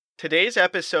Today's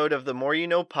episode of the More You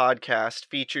Know podcast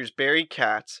features Barry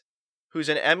Katz, who's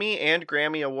an Emmy and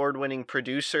Grammy award-winning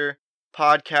producer,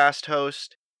 podcast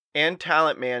host, and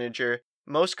talent manager,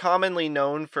 most commonly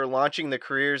known for launching the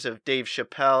careers of Dave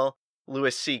Chappelle,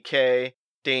 Louis C.K.,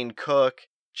 Dane Cook,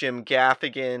 Jim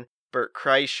Gaffigan, Bert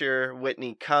Kreischer,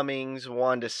 Whitney Cummings,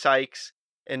 Wanda Sykes,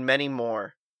 and many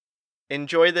more.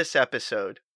 Enjoy this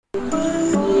episode.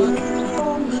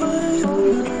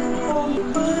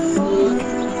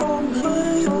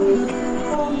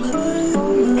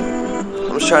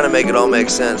 I'm just trying to make it all make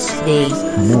sense. The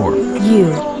More You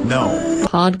Know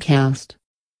podcast.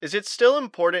 Is it still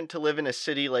important to live in a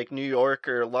city like New York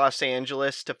or Los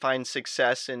Angeles to find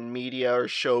success in media or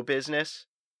show business?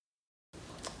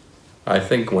 I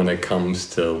think when it comes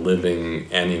to living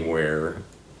anywhere,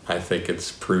 I think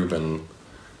it's proven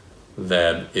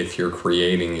that if you're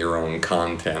creating your own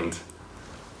content,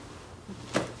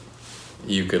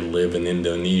 you could live in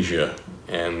Indonesia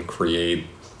and create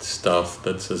stuff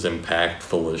that's as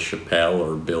impactful as Chappelle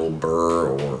or Bill Burr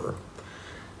or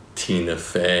Tina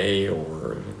Fey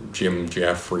or Jim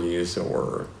Jeffries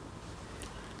or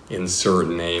insert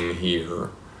name here.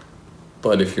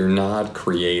 But if you're not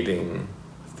creating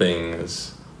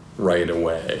things right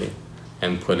away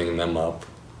and putting them up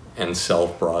and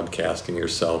self-broadcasting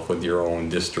yourself with your own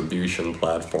distribution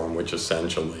platform, which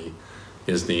essentially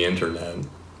is the internet,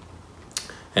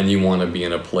 and you want to be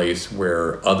in a place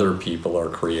where other people are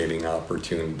creating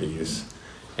opportunities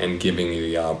and giving you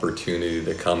the opportunity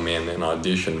to come in and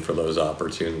audition for those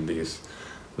opportunities,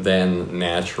 then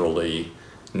naturally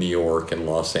New York and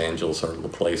Los Angeles are the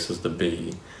places to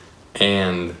be.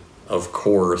 And of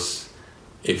course,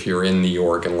 if you're in New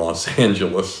York and Los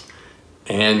Angeles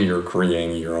and you're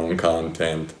creating your own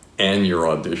content and you're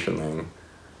auditioning,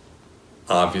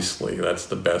 obviously that's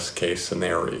the best case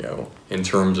scenario. In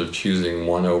terms of choosing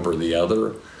one over the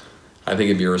other, I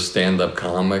think if you're a stand-up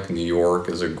comic, New York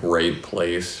is a great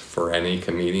place for any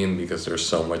comedian because there's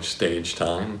so much stage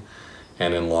time.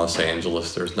 And in Los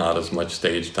Angeles, there's not as much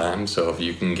stage time. So if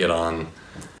you can get on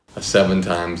 7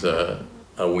 times a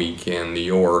week in New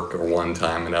York or 1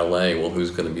 time in LA, well,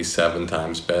 who's going to be 7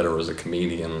 times better as a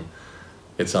comedian?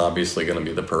 It's obviously going to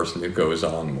be the person who goes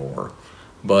on more.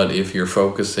 But if you're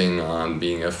focusing on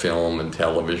being a film and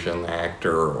television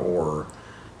actor or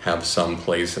have some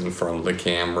place in front of the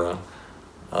camera,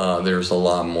 there's a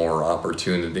lot more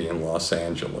opportunity in Los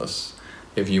Angeles.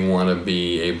 If you want to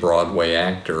be a Broadway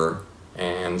actor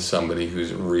and somebody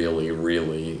who's really,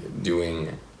 really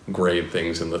doing great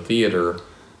things in the theater,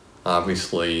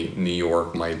 obviously New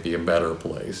York might be a better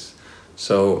place.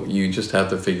 So you just have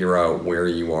to figure out where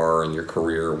you are in your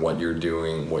career, what you're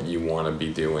doing, what you want to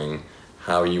be doing,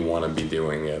 how you want to be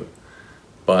doing it.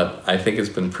 But I think it's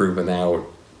been proven out.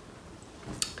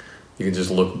 You can just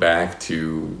look back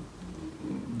to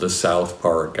the South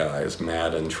Park guys,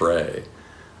 Matt and Trey.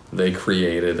 They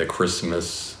created a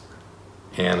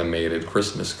animated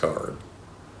Christmas card.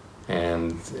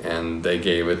 And they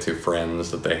gave it to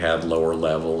friends that they had lower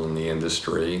level in the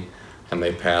industry, and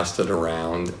they passed it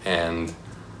around, and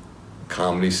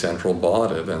Comedy Central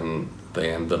bought it, and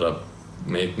they ended up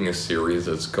making a series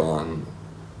that's gone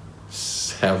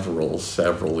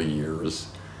several years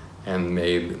and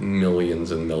made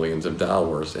millions and millions of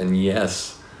dollars. And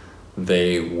yes,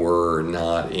 they were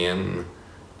not in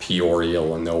Peoria,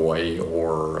 Illinois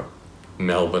or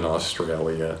Melbourne,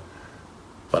 Australia,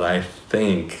 but I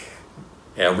think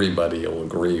everybody will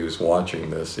agree who's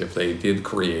watching this, if they did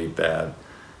create that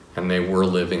and they were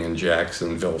living in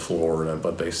Jacksonville, Florida,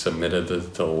 but they submitted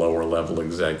it to lower level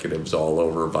executives all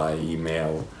over via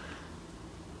email,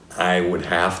 I would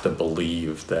have to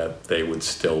believe that they would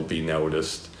still be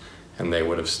noticed and they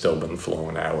would have still been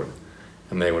flown out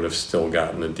and they would have still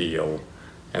gotten a deal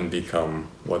and become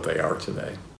what they are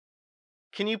today.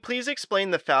 Can you please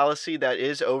explain the fallacy that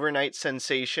is overnight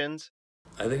sensations?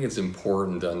 I think it's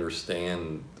important to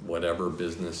understand, whatever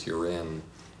business you're in,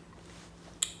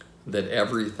 that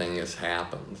everything has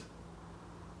happened.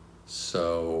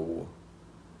 So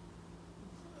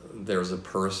there's a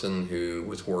person who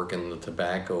was working in the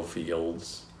tobacco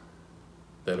fields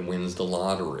that wins the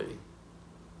lottery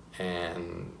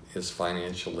and is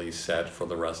financially set for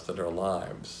the rest of their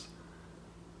lives.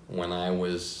 When I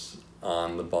was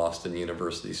on the Boston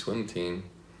University swim team,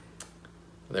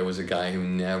 there was a guy who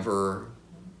never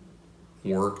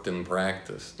worked and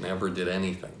practiced, never did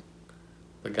anything.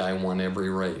 The guy won every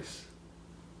race.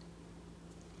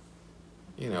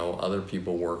 You know, other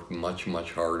people worked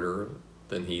much harder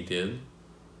than he did.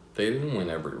 They didn't win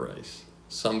every race.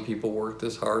 Some people worked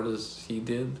as hard as he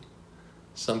did.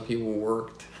 Some people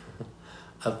worked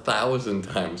 1,000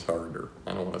 times harder.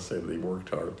 I don't want to say that he worked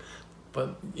hard,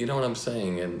 but you know what I'm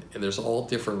saying? And there's all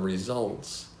different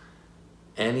results.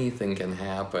 Anything can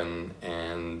happen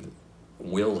and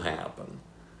will happen.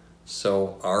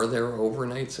 So are there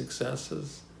overnight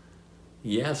successes?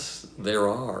 Yes, there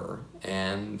are.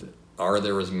 And are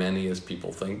there as many as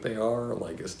people think they are?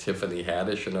 Like, is Tiffany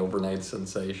Haddish an overnight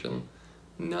sensation?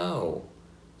 No.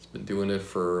 She's been doing it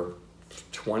for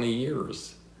 20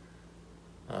 years.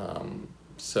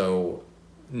 So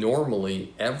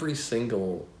normally every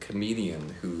single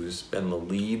comedian who's been the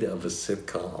lead of a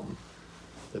sitcom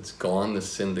that's gone to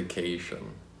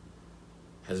syndication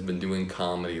has been doing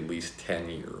comedy at least 10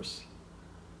 years.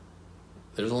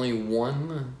 There's only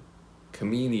one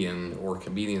comedian or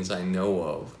comedians I know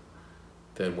of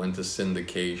that went to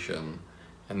syndication,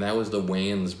 and that was the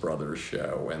Wayans Brothers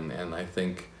show, and I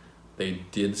think they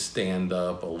did stand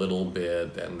up a little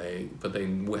bit, but they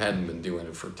hadn't been doing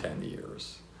it for 10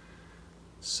 years.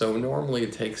 So normally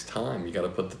it takes time. You got to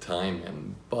put the time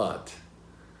in, but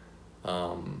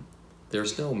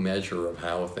there's no measure of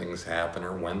how things happen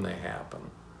or when they happen.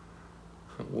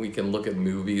 We can look at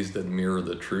movies that mirror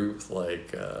the truth,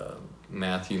 like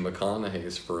Matthew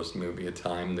McConaughey's first movie, A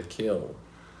Time to Kill.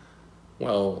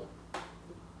 Well,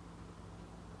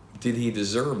 did he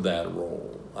deserve that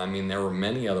role? I mean, there were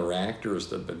many other actors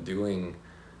that have been doing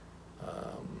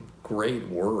great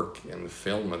work in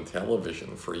film and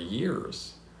television for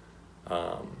years.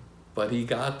 But he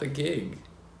got the gig,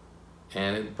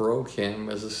 and it broke him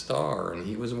as a star, and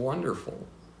he was wonderful.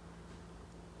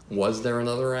 Was there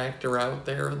another actor out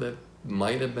there that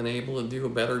might have been able to do a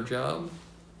better job?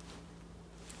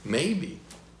 Maybe.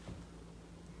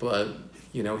 But,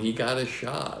 you know, he got a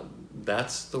shot.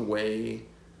 That's the way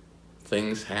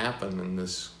things happen in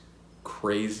this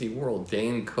crazy world.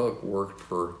 Dane Cook worked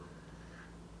for,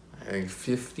 I think,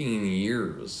 15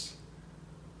 years.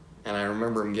 And I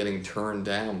remember him getting turned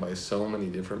down by so many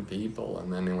different people.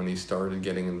 And then when he started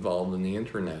getting involved in the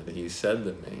internet, he said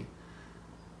to me,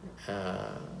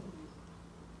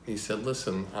 he said,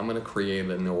 listen, I'm going to create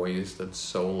a noise that's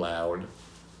so loud,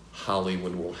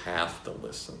 Hollywood will have to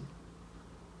listen.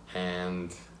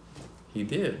 And he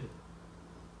did.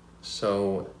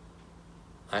 So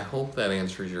I hope that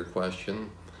answers your question.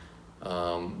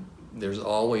 There's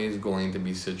always going to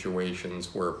be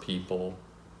situations where people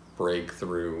break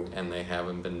through and they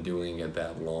haven't been doing it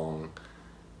that long,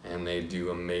 and they do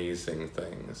amazing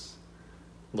things.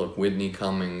 Look, Whitney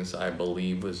Cummings, I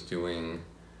believe, was doing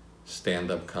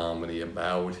stand-up comedy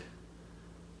about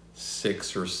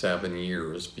 6 or 7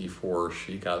 years before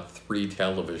she got 3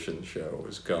 television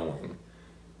shows going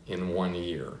in 1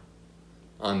 year.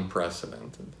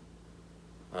 Unprecedented.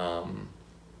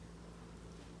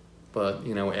 But,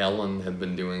 you know, Ellen had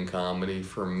been doing comedy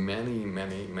for many,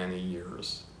 many, many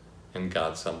years and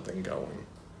got something going.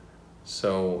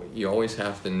 So you always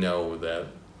have to know that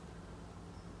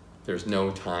there's no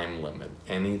time limit.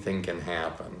 Anything can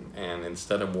happen. And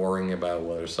instead of worrying about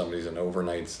whether somebody's an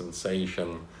overnight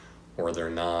sensation or they're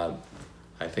not,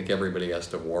 I think everybody has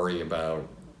to worry about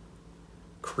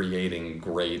creating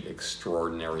great,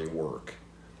 extraordinary work.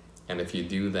 And if you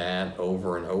do that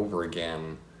over and over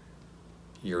again,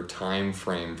 your time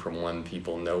frame from when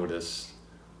people notice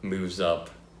moves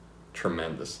up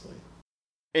tremendously.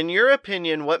 In your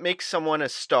opinion, what makes someone a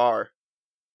star?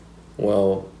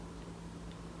 Well,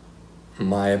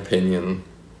 my opinion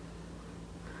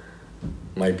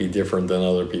might be different than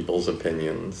other people's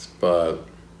opinions, but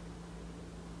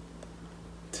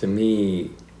to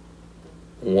me,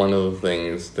 one of the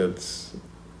things that's,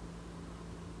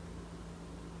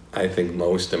 I think,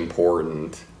 most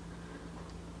important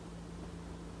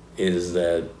is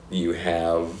that you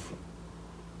have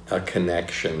a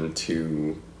connection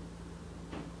to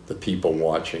the people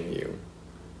watching you.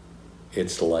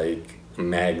 It's like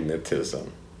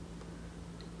magnetism.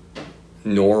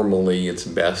 Normally, it's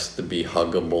best to be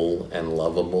huggable and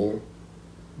lovable,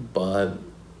 but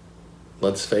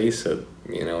let's face it,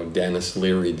 you know, Dennis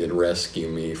Leary did Rescue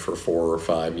Me for 4 or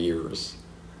 5 years,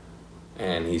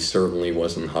 and he certainly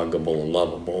wasn't huggable and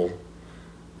lovable,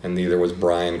 and neither was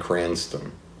Bryan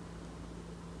Cranston,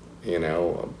 you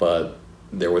know, but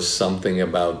there was something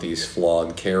about these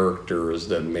flawed characters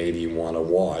that made you want to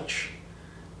watch,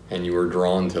 and you were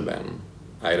drawn to them.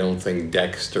 I don't think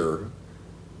Dexter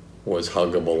was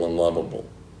huggable and lovable.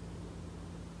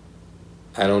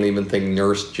 I don't even think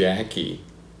Nurse Jackie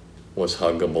was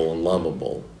huggable and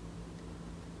lovable.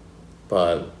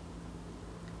 But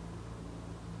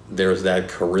there's that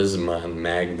charisma and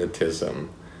magnetism,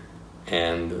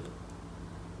 and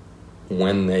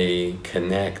when they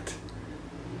connect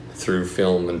through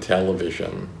film and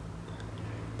television,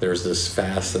 there's this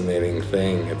fascinating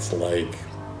thing. It's like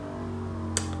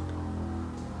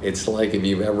if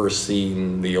you've ever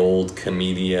seen the old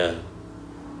Commedia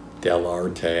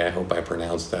dell'arte, I hope I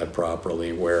pronounced that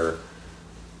properly, where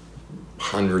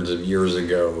hundreds of years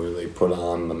ago they put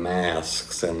on the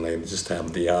masks and they just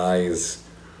have the eyes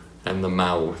and the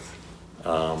mouth.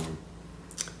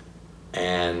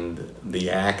 And the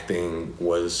acting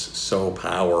was so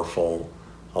powerful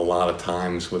a lot of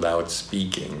times without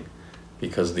speaking,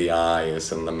 because the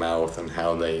eyes and the mouth and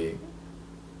how they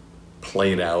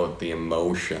played out the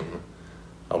emotion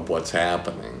of what's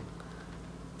happening.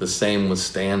 The same with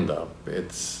stand-up.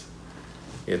 It's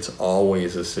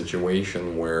always a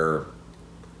situation where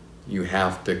you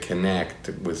have to connect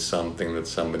with something that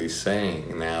somebody's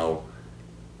saying. Now,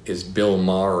 is Bill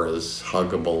Maher as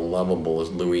huggable and lovable as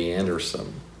Louis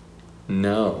Anderson?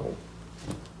 No.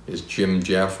 Is Jim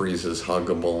Jeffries as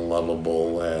huggable and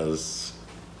lovable as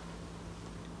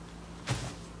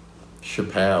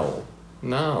Chappelle?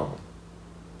 No.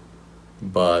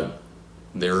 But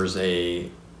there's a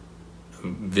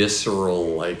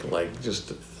visceral, like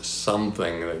just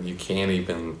something that you can't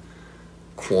even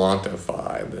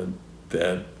quantify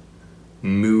that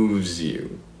moves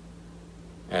you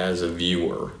as a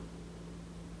viewer,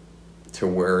 to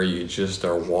where you just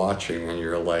are watching and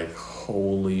you're like,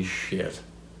 holy shit.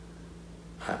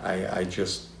 I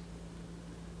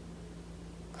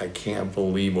can't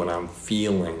believe what I'm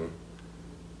feeling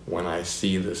when I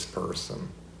see this person.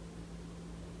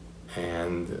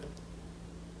 And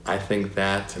I think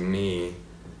that, to me,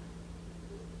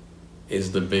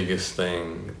 is the biggest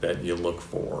thing that you look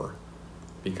for.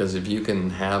 Because if you can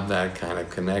have that kind of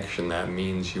connection, that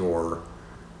means your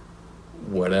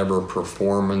whatever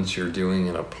performance you're doing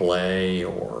in a play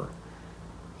or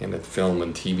in a film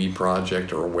and TV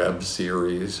project or a web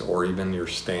series or even your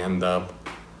stand-up,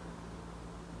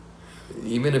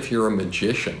 even if you're a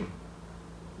magician,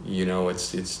 you know, it's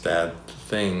that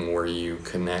thing where you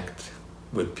connect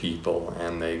with people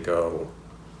and they go,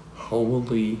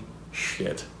 holy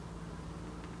shit,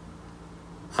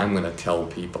 I'm going to tell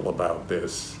people about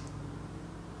this.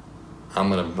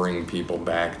 I'm going to bring people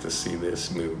back to see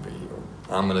this movie.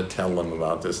 I'm going to tell them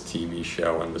about this TV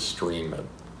show and to stream it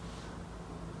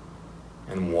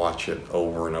and watch it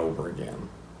over and over again.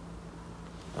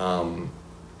 I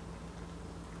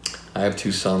have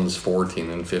two sons, 14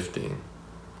 and 15.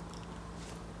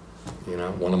 You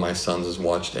know, one of my sons has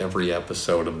watched every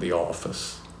episode of The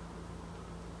Office,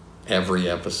 every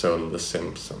episode of The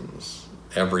Simpsons,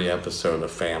 every episode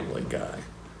of Family Guy.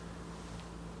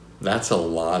 That's a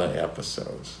lot of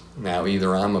episodes. Now,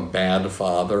 either I'm a bad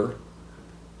father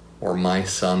or my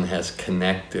son has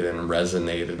connected and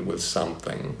resonated with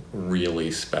something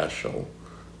really special.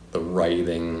 The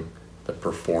writing, the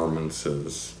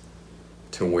performances,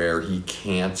 to where he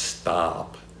can't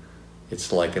stop.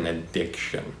 It's like an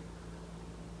addiction.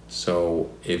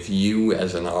 So if you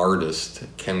as an artist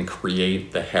can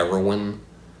create the heroin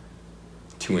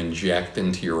to inject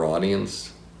into your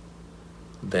audience,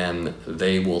 then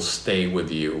they will stay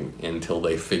with you until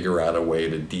they figure out a way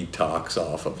to detox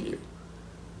off of you.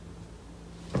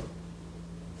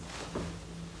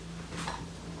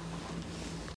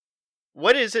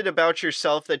 What is it about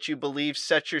yourself that you believe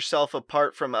sets yourself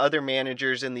apart from other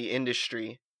managers in the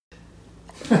industry?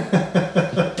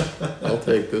 I'll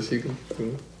take this. You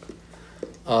can.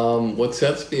 What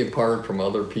sets me apart from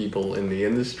other people in the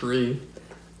industry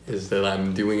is that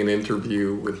I'm doing an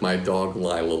interview with my dog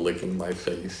Lila licking my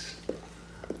face.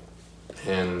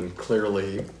 And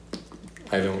clearly,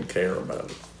 I don't care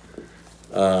about it.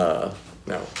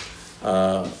 No.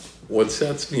 What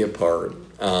sets me apart?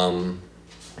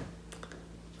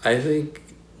 I think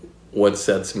what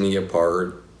sets me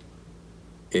apart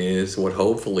is what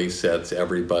hopefully sets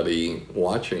everybody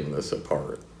watching this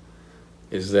apart,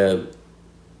 is that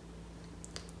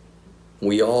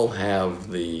we all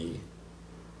have the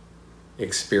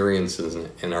experiences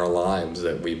in our lives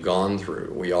that we've gone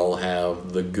through. We all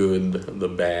have the good, the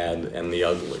bad, and the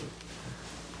ugly.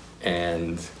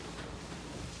 And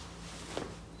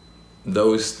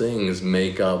those things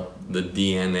make up the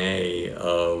DNA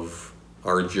of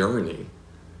our journey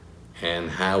and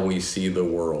how we see the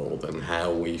world and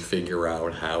how we figure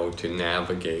out how to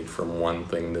navigate from one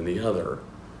thing to the other.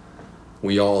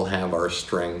 We all have our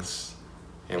strengths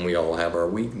and we all have our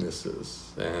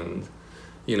weaknesses. And,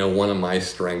 you know, one of my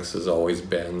strengths has always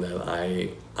been that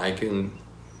I can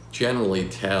generally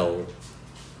tell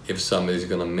if somebody's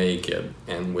going to make it.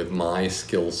 And with my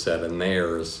skill set and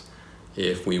theirs,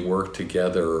 if we work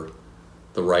together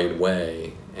the right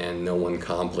way and no one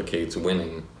complicates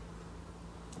winning,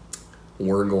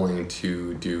 we're going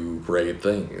to do great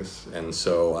things. And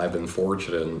so I've been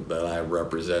fortunate that I've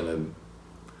represented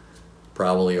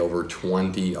probably over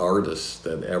 20 artists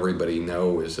that everybody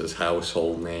knows as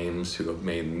household names who have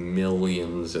made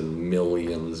millions and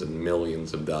millions and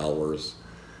millions of dollars,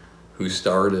 who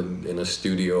started in a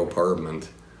studio apartment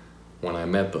when I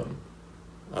met them.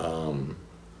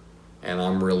 And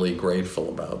I'm really grateful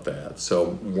about that.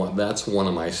 So that's one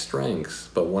of my strengths,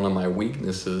 but one of my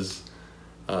weaknesses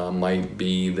might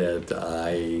be that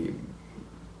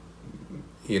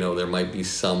there might be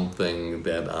something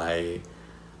that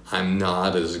I'm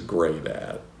not as great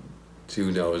at.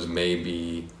 Who knows,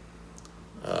 maybe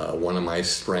one of my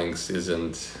strengths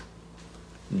isn't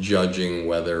judging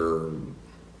whether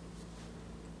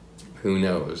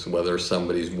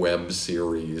somebody's web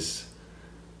series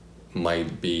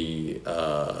might be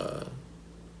the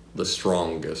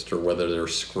strongest, or whether their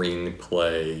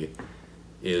screenplay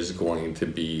is going to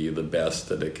be the best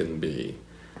that it can be.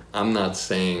 I'm not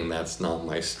saying that's not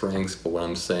my strengths, but what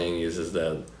I'm saying is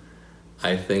that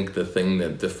I think the thing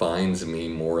that defines me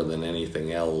more than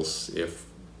anything else, if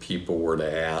people were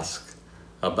to ask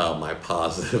about my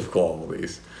positive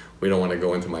qualities, we don't want to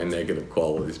go into my negative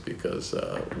qualities because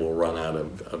we'll run out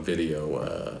of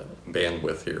video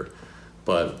bandwidth here,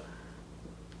 but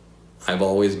I've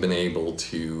always been able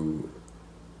to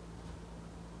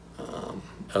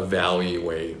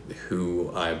evaluate who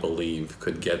I believe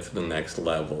could get to the next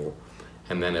level,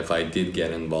 and then if I did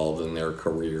get involved in their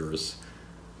careers,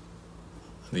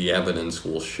 the evidence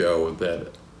will show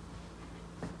that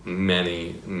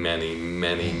many, many,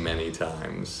 many, many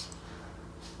times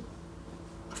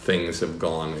things have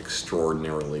gone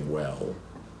extraordinarily well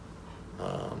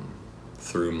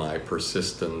through my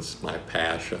persistence, my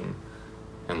passion,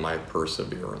 and my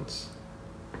perseverance.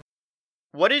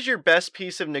 What is your best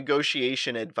piece of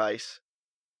negotiation advice?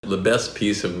 The best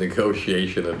piece of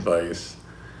negotiation advice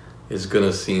is going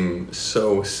to seem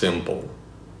so simple,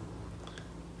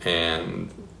 and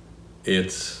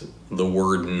it's the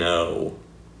word no.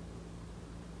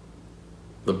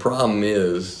 The problem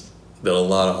is that a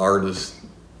lot of artists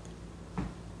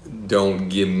don't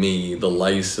give me the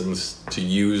license to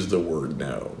use the word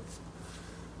no.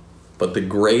 But the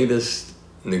greatest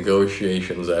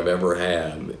negotiations I've ever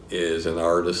had is an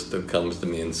artist that comes to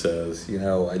me and says,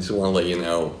 I just want to let you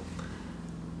know,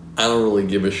 I don't really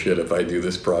give a shit if I do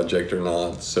this project or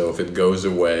not, so if it goes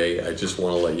away, I just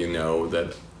want to let you know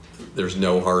that there's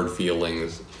no hard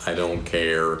feelings, I don't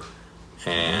care,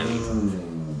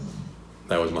 and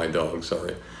that was my dog,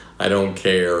 sorry. I don't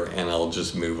care, and I'll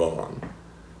just move on.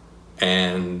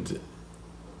 And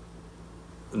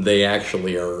they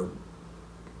actually are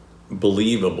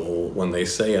believable when they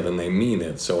say it and they mean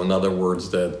it. So in other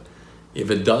words, that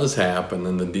if it does happen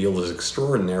and the deal is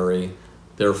extraordinary,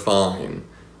 they're fine.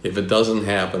 If it doesn't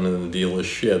happen and the deal is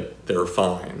shit, they're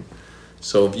fine.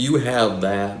 So if you have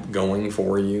that going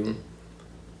for you,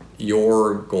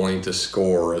 you're going to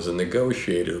score as a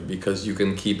negotiator, because you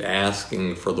can keep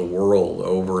asking for the world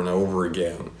over and over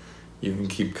again. You can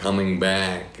keep coming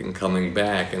back and coming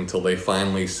back until they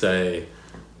finally say,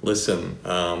 listen,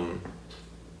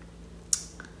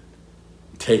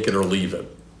 take it or leave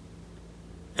it.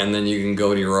 And then you can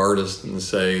go to your artist and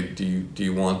say, do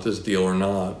you want this deal or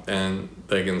not? And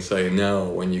they can say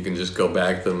no, and you can just go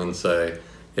back to them and say,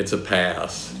 it's a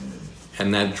pass.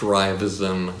 And that drives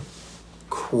them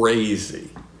crazy.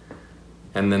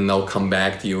 And then they'll come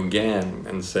back to you again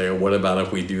and say, what about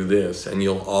if we do this? And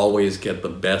you'll always get the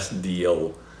best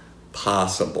deal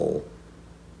possible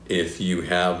if you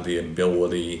have the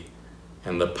ability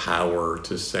and the power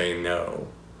to say no.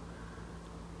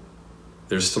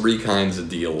 There's 3 kinds of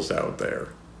deals out there,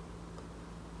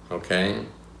 okay?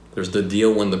 There's the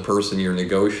deal when the person you're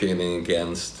negotiating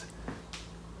against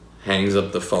hangs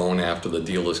up the phone after the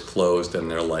deal is closed and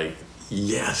they're like,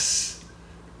 yes,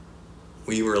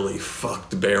 we really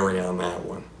fucked Barry on that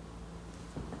one.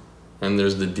 And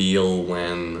there's the deal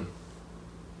when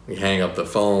we hang up the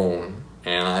phone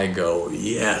and I go,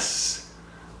 yes,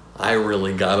 I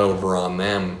really got over on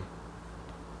them.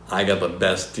 I got the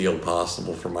best deal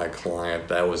possible for my client.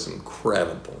 That was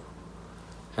incredible.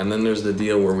 And then there's the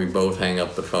deal where we both hang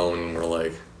up the phone and we're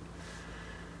like,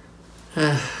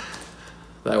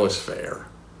 that was fair.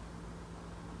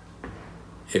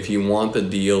 If you want the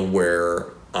deal where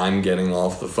I'm getting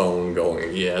off the phone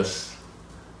going, yes,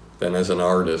 then as an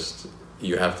artist,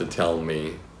 you have to tell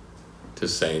me to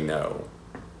say no.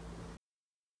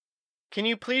 Can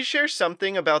you please share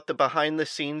something about the behind the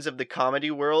scenes of the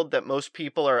comedy world that most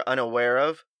people are unaware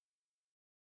of?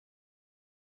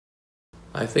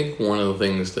 I think one of the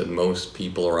things that most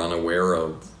people are unaware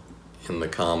of in the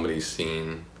comedy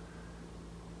scene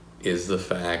is the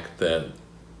fact that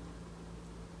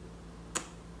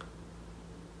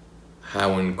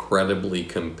how incredibly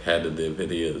competitive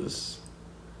it is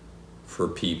for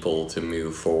people to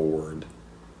move forward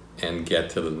and get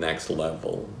to the next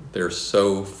level. There's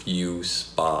so few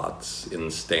spots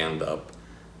in stand-up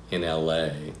in LA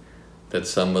that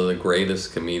some of the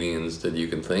greatest comedians that you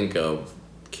can think of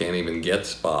can't even get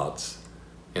spots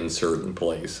in certain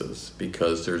places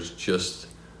because there's just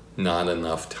not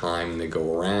enough time to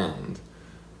go around.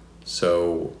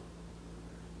 So,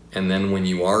 and then when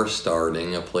you are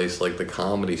starting, a place like the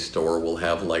Comedy Store will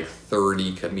have like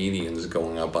 30 comedians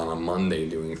going up on a Monday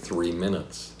doing 3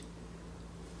 minutes.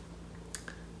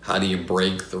 How do you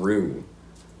break through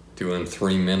doing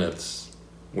 3 minutes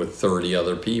with 30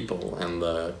 other people and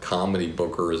the comedy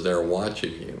booker is there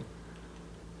watching you?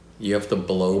 You have to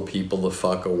blow people the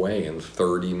fuck away in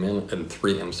 3 minutes.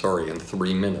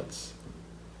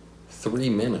 3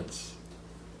 minutes.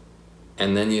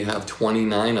 And then you have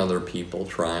 29 other people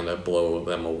trying to blow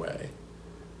them away.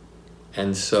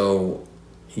 And so,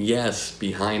 yes,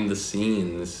 behind the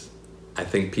scenes, I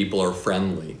think people are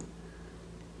friendly.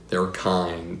 They're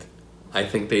kind. I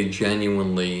think they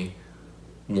genuinely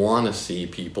want to see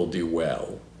people do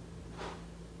well.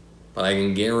 But I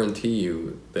can guarantee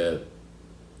you that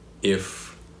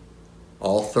if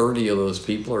all 30 of those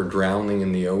people are drowning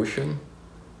in the ocean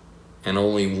and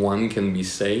only one can be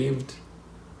saved,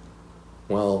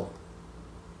 well,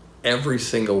 every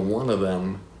single one of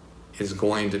them is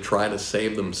going to try to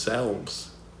save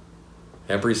themselves.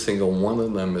 Every single one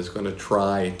of them is going to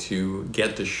try to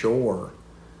get to shore,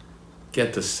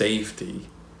 get to safety,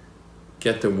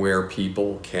 get to where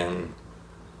people can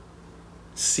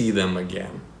see them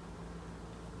again.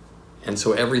 And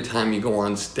so every time you go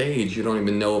on stage, you don't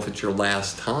even know if it's your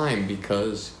last time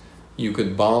because you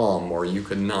could bomb or you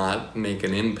could not make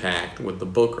an impact with the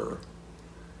booker.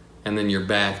 And then you're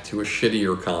back to a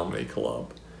shittier comedy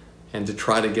club. And to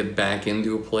try to get back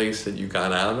into a place that you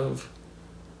got out of,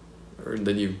 or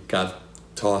that you got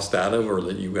tossed out of, or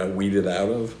that you got weeded out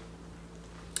of,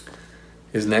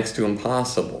 is next to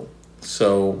impossible.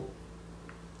 So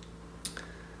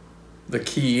the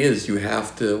key is you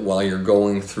have to, while you're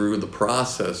going through the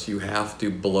process, you have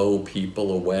to blow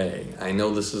people away. I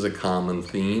know this is a common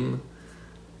theme,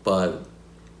 but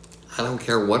I don't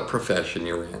care what profession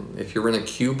you're in. If you're in a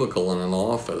cubicle in an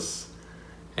office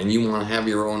and you want to have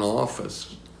your own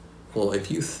office, well,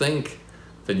 if you think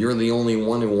that you're the only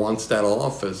one who wants that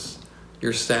office,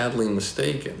 you're sadly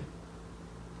mistaken.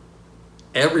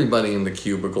 Everybody in the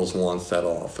cubicles wants that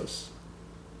office,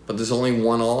 but there's only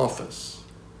one office.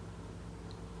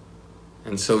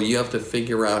 And so you have to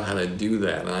figure out how to do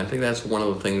that. And I think that's one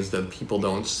of the things that people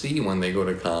don't see when they go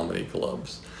to comedy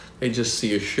clubs. They just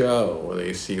see a show, or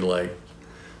they see, like,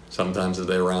 sometimes if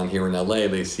they're around here in LA,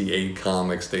 they see 8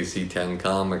 comics, they see 10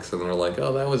 comics, and they're like,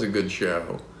 oh, that was a good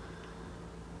show.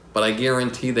 But I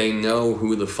guarantee they know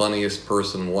who the funniest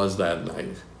person was that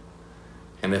night.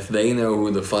 And if they know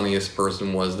who the funniest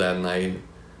person was that night,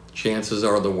 chances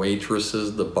are the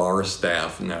waitresses, the bar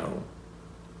staff know.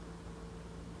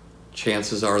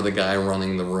 Chances are the guy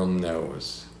running the room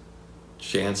knows.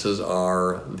 Chances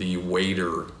are the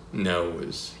waiter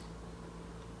knows.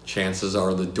 Chances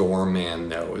are the doorman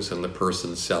knows, and the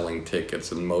person selling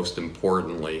tickets, and most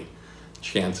importantly,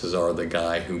 chances are the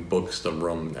guy who books the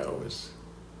room knows.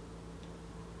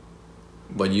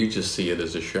 But you just see it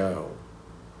as a show.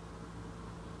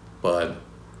 But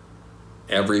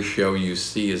every show you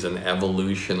see is an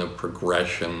evolution of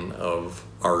progression of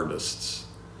artists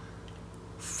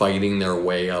fighting their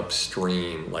way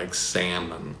upstream like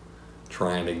salmon,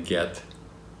 trying to get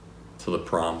to the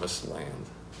promised land.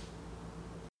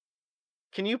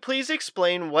 Can you please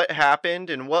explain what happened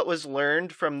and what was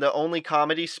learned from the only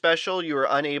comedy special you were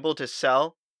unable to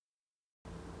sell?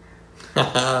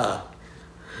 That's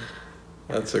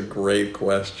a great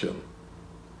question.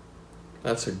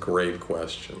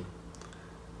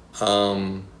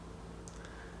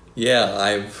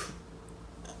 Yeah,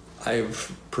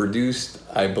 I've produced,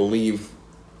 I believe,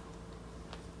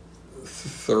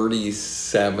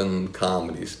 37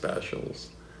 comedy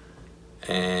specials,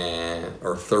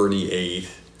 or 38,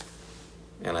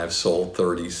 and I've sold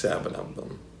 37 of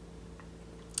them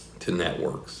to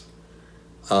networks.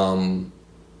 A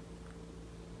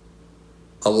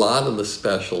lot of the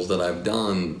specials that I've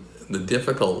done, the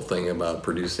difficult thing about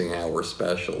producing our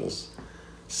specials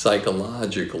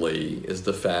psychologically is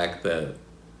the fact that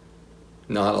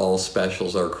not all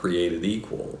specials are created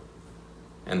equal,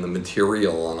 and the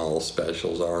material on all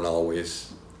specials aren't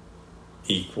always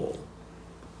equal.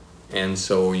 And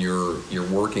so you're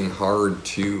working hard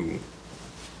to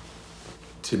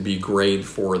to be great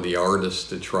for the artist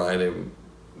to try to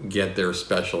get their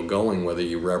special going, whether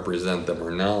you represent them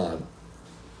or not.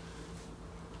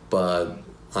 But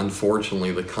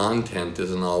unfortunately, the content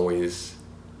isn't always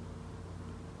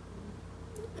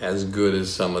as good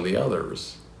as some of the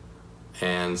others.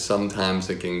 And sometimes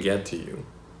it can get to you.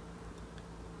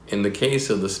 In the case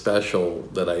of the special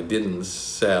that I didn't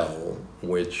sell,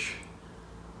 which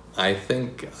I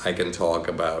think I can talk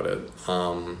about it,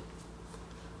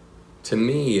 to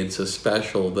me it's a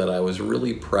special that I was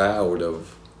really proud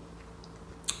of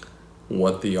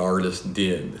what the artist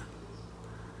did.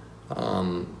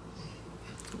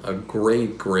 A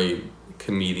great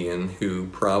comedian who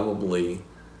probably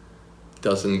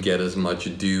doesn't get as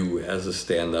much due as a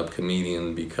stand-up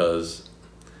comedian because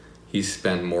he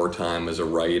spent more time as a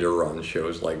writer on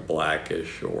shows like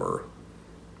Blackish or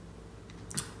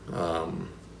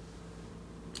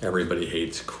Everybody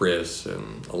Hates Chris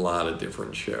and a lot of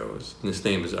different shows. And his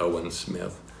name is Owen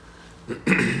Smith.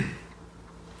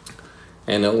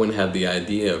 And Owen had the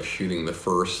idea of shooting the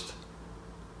first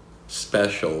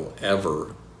special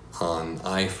ever on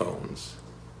iPhones.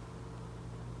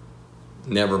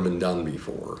 Never been done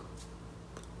before.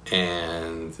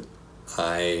 And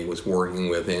I was working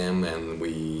with him and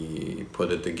we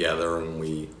put it together, and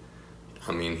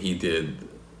he did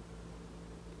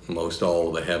most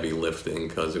all the heavy lifting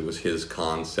because it was his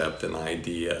concept and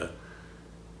idea.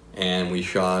 And we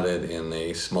shot it in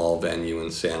a small venue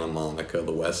in Santa Monica,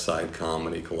 the West Side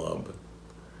Comedy Club,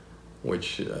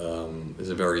 which is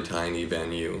a very tiny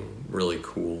venue, really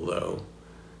cool though.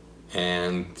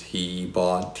 And he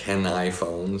bought 10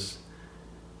 iPhones.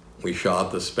 We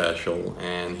shot the special,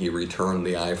 and he returned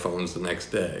the iPhones the next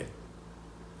day.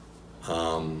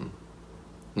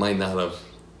 Might not have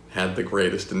had the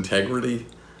greatest integrity,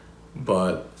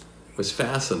 but it was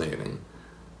fascinating.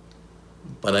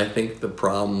 But I think the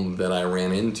problem that I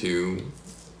ran into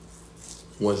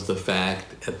was the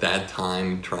fact at that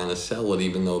time trying to sell it,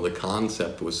 even though the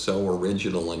concept was so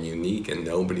original and unique and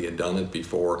nobody had done it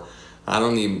before. I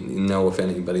don't even know if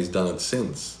anybody's done it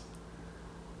since.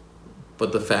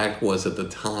 But the fact was, at the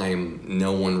time,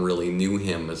 no one really knew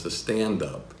him as a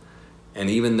stand-up. And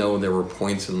even though there were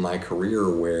points in my career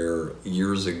where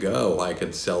years ago I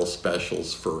could sell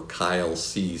specials for Kyle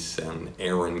Cease and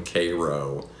Aaron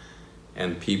Cairo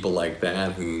and people like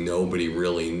that who nobody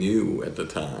really knew at the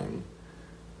time,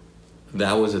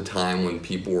 that was a time when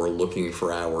people were looking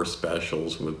for our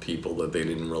specials with people that they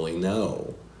didn't really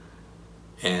know.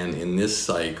 And in this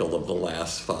cycle of the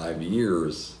last 5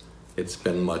 years, it's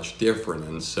been much different.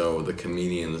 And so the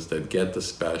comedians that get the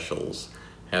specials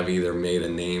have either made a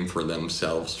name for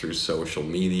themselves through social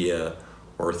media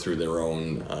or through their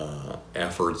own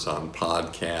efforts on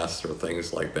podcasts or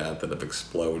things like that have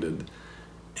exploded.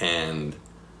 And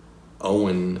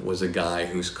Owen was a guy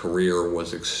whose career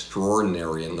was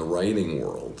extraordinary in the writing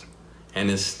world. And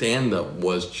his stand-up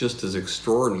was just as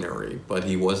extraordinary, but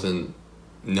he wasn't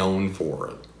known for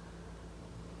it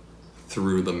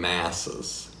through the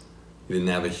masses. He didn't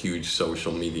have a huge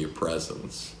social media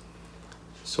presence.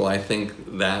 So I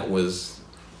think that was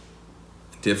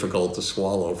difficult to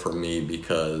swallow for me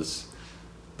because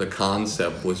the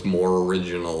concept was more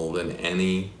original than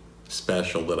any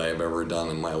special that I've ever done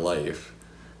in my life.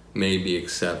 Maybe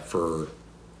except for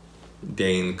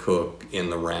Dane Cook in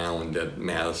the Round at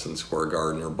Madison Square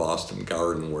Garden or Boston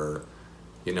Garden, where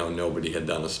nobody had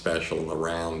done a special in the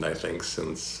Round, I think,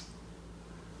 since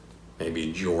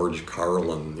maybe George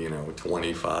Carlin,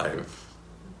 25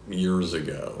 years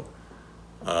ago.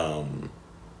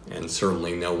 And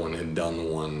certainly no one had done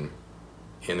one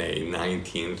in a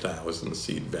 19,000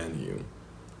 seat venue.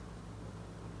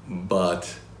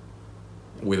 But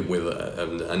with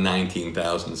a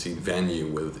 19,000 seat venue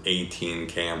with 18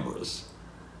 cameras.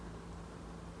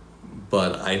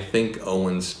 But I think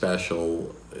Owen's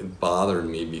special bothered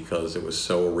me because it was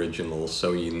so original,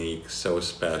 so unique, so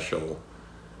special.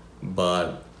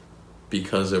 But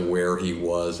because of where he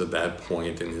was at that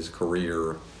point in his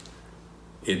career,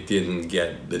 it didn't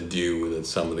get the due that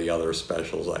some of the other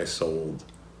specials I sold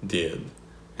did.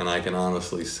 And I can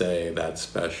honestly say that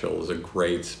special is a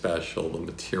great special. The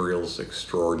material's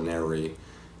extraordinary.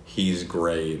 He's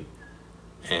great.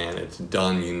 And it's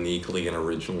done uniquely and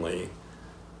originally.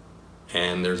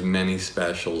 And there's many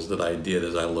specials that I did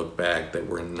as I look back that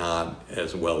were not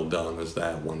as well done as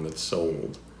that one that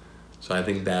sold. So I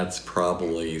think that's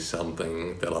probably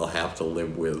something that I'll have to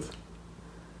live with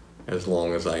as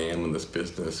long as I am in this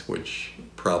business, which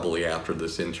probably after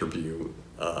this interview,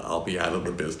 I'll be out of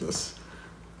the business.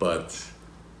 But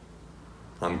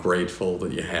I'm grateful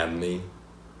that you had me,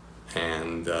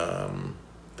 and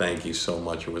thank you so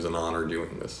much. It was an honor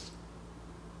doing this.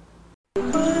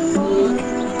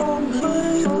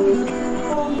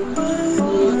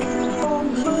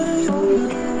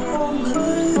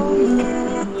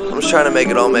 I'm just trying to make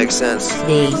it all make sense.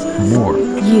 The More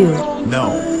You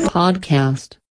Know podcast.